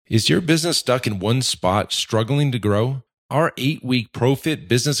Is your business stuck in one spot, struggling to grow? Our 8-week ProFit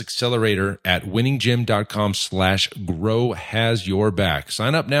Business Accelerator at winninggym.com/grow has your back.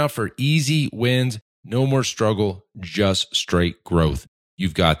 Sign up now for easy wins, no more struggle, just straight growth.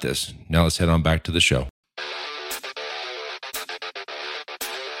 You've got this. Now let's head on back to the show.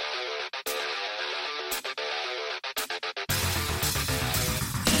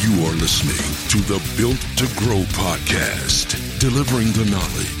 You are listening to the Built to Grow podcast, delivering the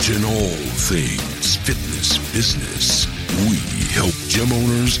knowledge in all things fitness business. We help gym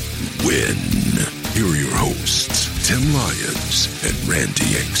owners win. Here are your hosts, Tim Lyons and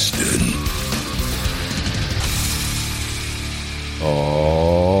Randy Engston.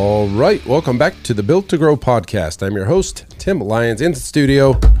 All right, welcome back to the Built to Grow podcast. I'm your host, Tim Lyons, in the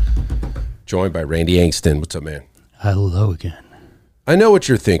studio, joined by Randy Engston. What's up, man? Hello again. I know what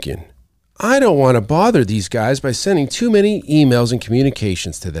you're thinking. I don't want to bother these guys by sending too many emails and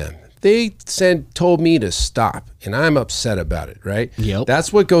communications to them. They told me to stop, and I'm upset about it, right? Yep.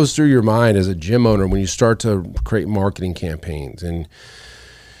 That's what goes through your mind as a gym owner when you start to create marketing campaigns. And,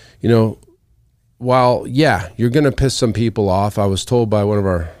 you know, while, yeah, you're going to piss some people off, I was told by one of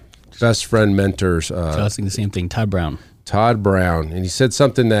our best friend mentors. So I was thinking the same thing, Todd Brown, and he said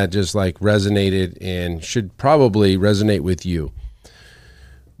something that just like resonated and should probably resonate with you.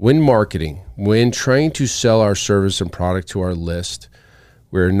 When marketing, when trying to sell our service and product to our list,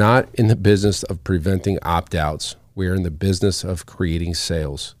 we're not in the business of preventing opt-outs. We're in the business of creating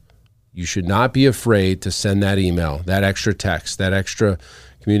sales. You should not be afraid to send that email, that extra text, that extra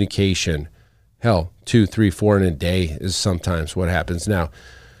communication. Hell, 2, 3, 4 in a day is sometimes what happens. Now,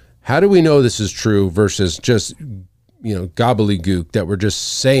 how do we know this is true versus just, gobbledygook that we're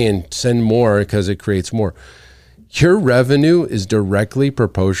just saying send more because it creates more? Your revenue is directly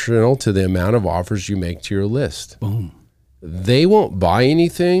proportional to the amount of offers you make to your list. Boom. They won't buy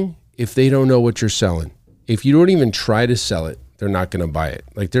anything if they don't know what you're selling. If you don't even try to sell it, they're not going to buy it.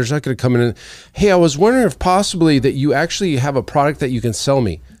 Like, there's not going to come in and, hey, I was wondering if possibly that you actually have a product that you can sell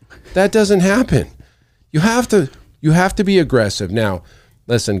me. That doesn't happen. You have to be aggressive. Now,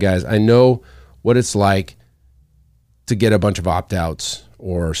 listen, guys, I know what it's like to get a bunch of opt-outs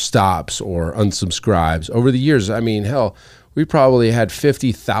or stops or unsubscribes. Over the years, I mean, hell, we probably had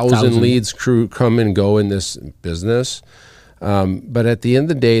 50,000 leads come and go in this business. But at the end of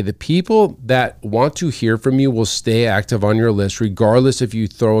the day, the people that want to hear from you will stay active on your list, regardless if you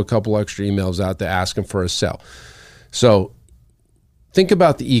throw a couple extra emails out to ask them for a sell. So think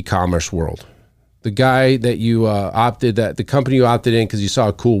about the e-commerce world. The guy that you the company you opted in because you saw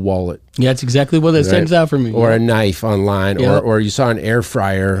a cool wallet. Yeah, that's exactly what that stands out for me. Or a knife online, Yep. or you saw an air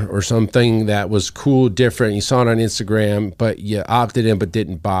fryer or something that was cool, different. You saw it on Instagram, but you opted in but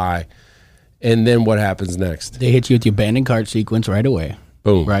didn't buy. And then what happens next? They hit you with your abandoned cart sequence right away.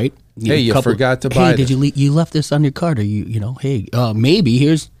 Boom. Right? Hey, you forgot to buy this. Did you left this on your cart? Or hey, maybe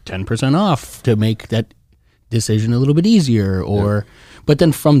here's 10% off to make that decision a little bit easier. But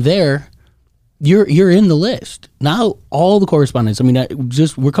then from there, you're in the list. Now, all the correspondence,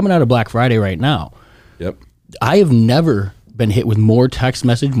 we're coming out of Black Friday right now. Yep. I have never been hit with more text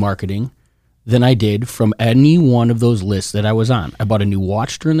message marketing than I did from any one of those lists that I was on. I bought a new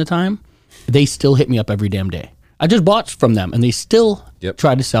watch during the time. They still hit me up every damn day. I just bought from them, and they still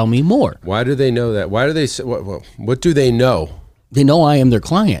try to sell me more. Why do they know that? Why do they say, what do they know? They know I am their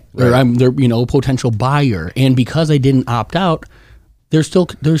client, or I'm their potential buyer. And because I didn't opt out, they're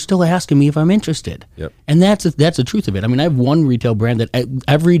still asking me if I'm interested. Yep. And that's the truth of it. I have one retail brand that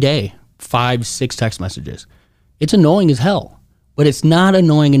every day, 5-6 text messages. It's annoying as hell, but it's not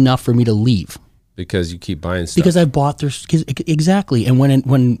annoying enough for me to leave. Because you keep buying stuff. Because I bought their, exactly. And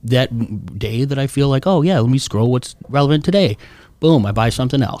when that day that I feel like, oh yeah, let me scroll what's relevant today, boom, I buy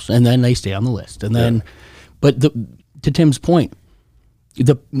something else, and then they stay on the list. And then, but to Tim's point, you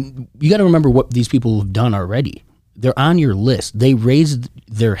got to remember what these people have done already. They're on your list. They raised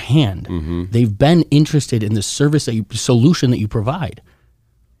their hand. Mm-hmm. They've been interested in the solution that you provide.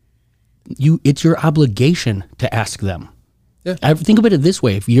 It's your obligation to ask them. Yeah. Think about it this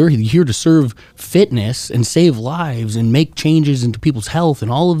way. If you're here to serve fitness and save lives and make changes into people's health and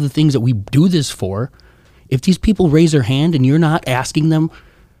all of the things that we do this for, if these people raise their hand and you're not asking them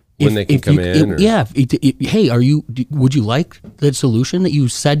when they can come in? Hey, would you like that solution that you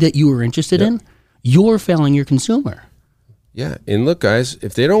said that you were interested in? You're failing your consumer. Yeah. And look, guys,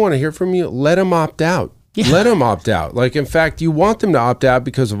 if they don't want to hear from you, let them opt out. Yeah. Let them opt out. Like, in fact, you want them to opt out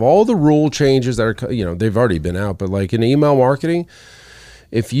because of all the rule changes that are, they've already been out. But like in email marketing,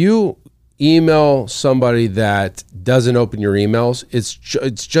 if you email somebody that doesn't open your emails, it's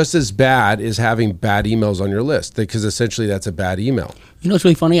just as bad as having bad emails on your list, because essentially that's a bad email. You know, it's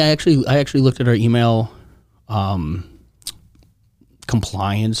really funny. I actually looked at our email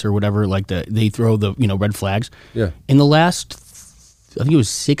compliance or whatever. Like they throw the red flags. Yeah. In the last, I think it was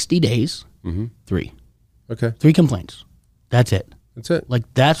 60 days. 3. Okay. 3 complaints. That's it. That's it. Like,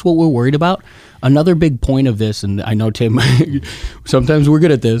 that's what we're worried about. Another big point of this, and I know, Tim, sometimes we're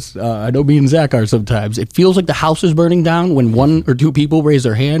good at this. I know me and Zach are sometimes. It feels like the house is burning down when 1 or 2 people raise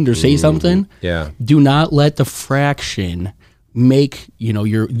their hand or say something. Yeah. Do not let the fraction make,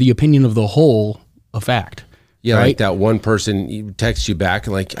 the opinion of the whole a fact. Yeah, right? like that one person texts you back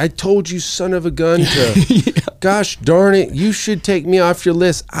and like, I told you, son of a gun, to, gosh darn it, you should take me off your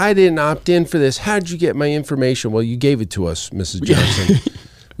list. I didn't opt in for this. How'd you get my information? Well, you gave it to us, Mrs. Johnson.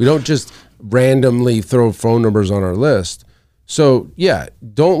 We don't just randomly throw phone numbers on our list. So, yeah,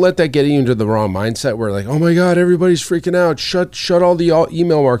 don't let that get you into the wrong mindset where like, oh my God, everybody's freaking out. Shut all the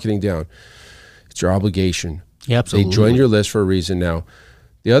email marketing down. It's your obligation. Yeah, absolutely. They joined your list for a reason. Now,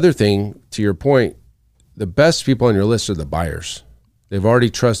 the other thing, to your point, the best people on your list are the buyers. They've already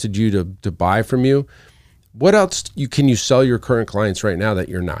trusted you to buy from you. What else can you sell your current clients right now that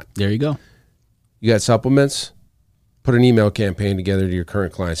you're not? There you go. You got supplements? Put an email campaign together to your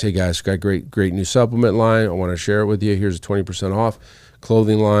current clients. Hey guys, got great new supplement line. I want to share it with you. Here's a 20% off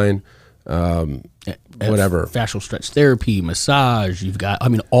clothing line. Whatever. Fascial stretch therapy, massage. You've got,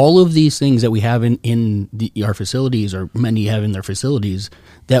 all of these things that we have in our facilities, or many have in their facilities,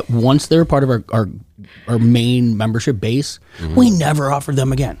 that once they're part of our main membership base, we never offer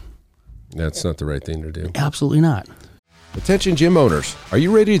them again. That's not the right thing to do. Absolutely not. Attention gym owners, are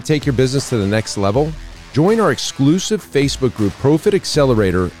you ready to take your business to the next level? Join our exclusive Facebook group, Profit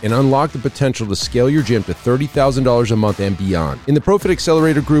Accelerator, and unlock the potential to scale your gym to $30,000 a month and beyond. In the Profit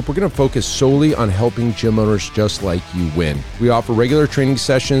Accelerator group, we're going to focus solely on helping gym owners just like you win. We offer regular training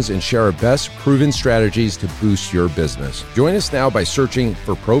sessions and share our best proven strategies to boost your business. Join us now by searching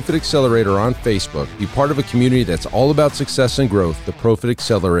for Profit Accelerator on Facebook. Be part of a community that's all about success and growth, the Profit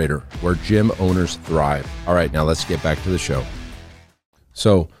Accelerator, where gym owners thrive. All right, now let's get back to the show.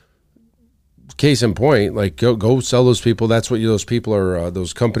 So, case in point, like go sell those people. That's what those people are.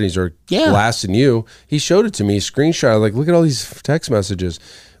 Those companies are blasting you. He showed it to me, screenshot. Like, look at all these text messages.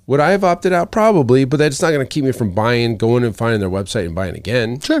 Would I have opted out? Probably, but that's not going to keep me from going and finding their website and buying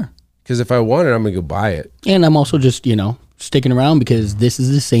again. Sure. Because if I want it, I'm going to go buy it. And I'm also just sticking around because this is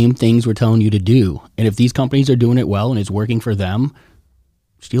the same things we're telling you to do. And if these companies are doing it well and it's working for them,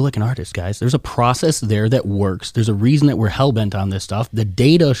 steal like an artist, guys. There's a process there that works. There's a reason that we're hell-bent on this stuff. The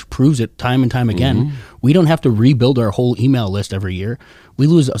data proves it time and time again. We don't have to rebuild our whole email list every year. We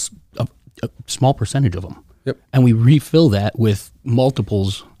lose a small percentage of them. Yep. And we refill that with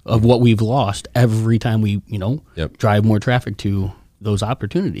multiples of what we've lost every time we, drive more traffic to those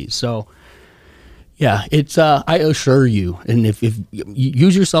opportunities. So, yeah, it's I assure you, and if you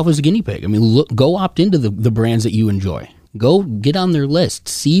use yourself as a guinea pig. Go opt into the brands that you enjoy. Go get on their list,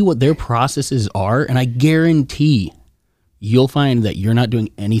 see what their processes are, and I guarantee you'll find that you're not doing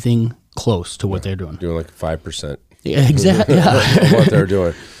anything close to what they're doing. Doing like 5%. Yeah, exactly. Yeah. What they're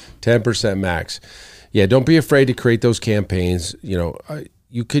doing, 10% max. Yeah, don't be afraid to create those campaigns.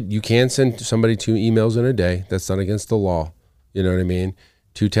 You can send somebody 2 emails in a day. That's not against the law. You know what I mean?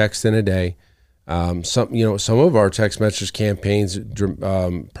 2 texts in a day. Some of our text message campaigns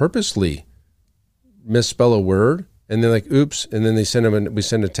purposely misspell a word. And they're like, oops, and then we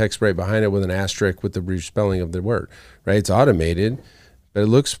send a text right behind it with an asterisk with the respelling of the word, right? It's automated, but it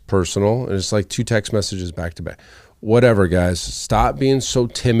looks personal, and it's like 2 text messages back to back. Whatever, guys. Stop being so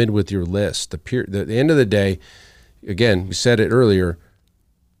timid with your list. At the end of the day, again, we said it earlier,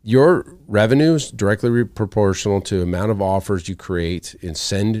 your revenue is directly proportional to the amount of offers you create and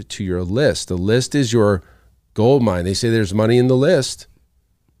send to your list. The list is your gold mine. They say there's money in the list.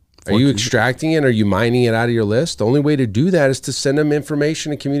 Are you extracting it? Are you mining it out of your list? The only way to do that is to send them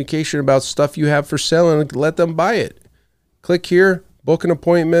information and communication about stuff you have for sale and let them buy it. Click here, book an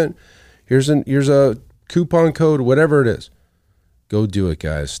appointment. Here's a coupon code, whatever it is. Go do it,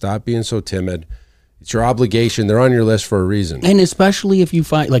 guys. Stop being so timid. It's your obligation. They're on your list for a reason. And especially if you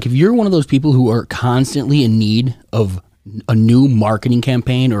find, like, if you're one of those people who are constantly in need of a new marketing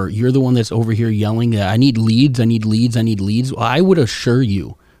campaign, or you're the one that's over here yelling, I need leads, well, I would assure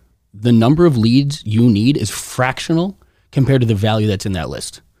you, the number of leads you need is fractional compared to the value that's in that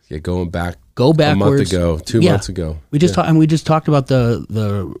list. Yeah, go backwards. A month ago, 2 months ago. We just talked about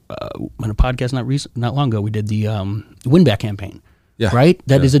the on a podcast not long ago. We did the win back campaign. Yeah, right.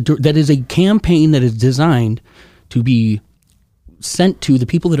 That is a campaign that is designed to be sent to the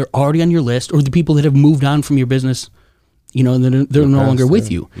people that are already on your list or the people that have moved on from your business, you know, and they're no longer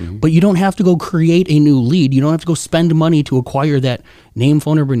with you. Mm-hmm. But you don't have to go create a new lead. You don't have to go spend money to acquire that name,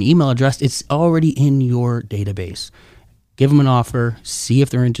 phone number, and email address. It's already in your database. Give them an offer, see if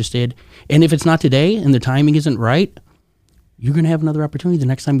they're interested. And if it's not today and the timing isn't right, you're going to have another opportunity the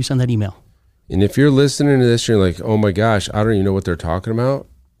next time you send that email. And if you're listening to this, you're like, oh my gosh, I don't even know what they're talking about.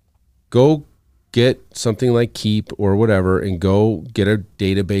 Go get something like Keep or whatever and go get a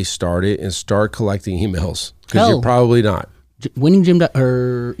database started and start collecting emails, because you're probably not.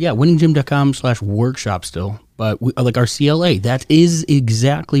 winninggym.com/workshop still. But like our CLA, that is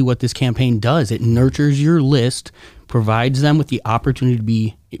exactly what this campaign does. It nurtures your list, provides them with the opportunity to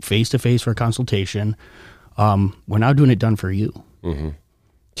be face-to-face for a consultation. We're now doing it done for you. Mm-hmm.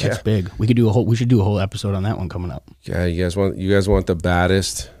 That's big. We should do a whole episode on that one coming up. Yeah, you guys want the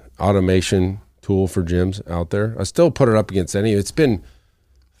baddest automation tool for gyms out there? I still put it up against any. It's been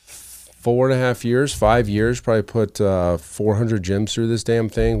 5 years, probably put 400 gyms through this damn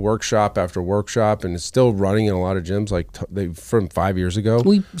thing, workshop after workshop, and it's still running in a lot of gyms from 5 years ago.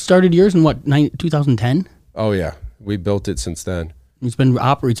 We started yours in 2010? Oh yeah, we built it since then. It's been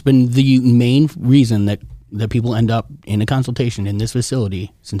the main reason that people end up in a consultation in this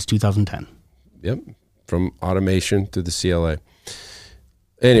facility since 2010. Yep, from automation to the CLA.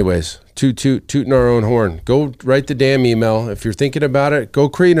 Anyways, tooting our own horn. Go write the damn email. If you're thinking about it, go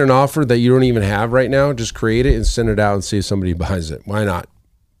create an offer that you don't even have right now. Just create it and send it out and see if somebody buys it. Why not?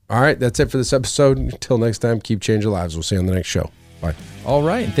 All right, that's it for this episode. Until next time, keep changing lives. We'll see you on the next show. Bye. All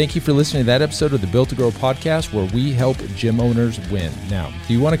right, and thank you for listening to that episode of the Built to Grow podcast, where we help gym owners win. Now,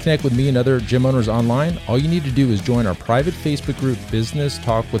 do you want to connect with me and other gym owners online? All you need to do is join our private Facebook group, Business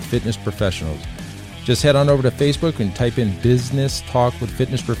Talk with Fitness Professionals. Just head on over to Facebook and type in Business Talk with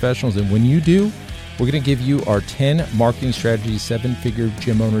Fitness Professionals. And when you do, we're going to give you our 10 marketing strategies 7-figure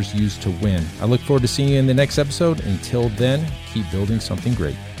gym owners use to win. I look forward to seeing you in the next episode. Until then, keep building something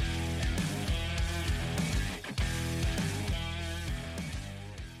great.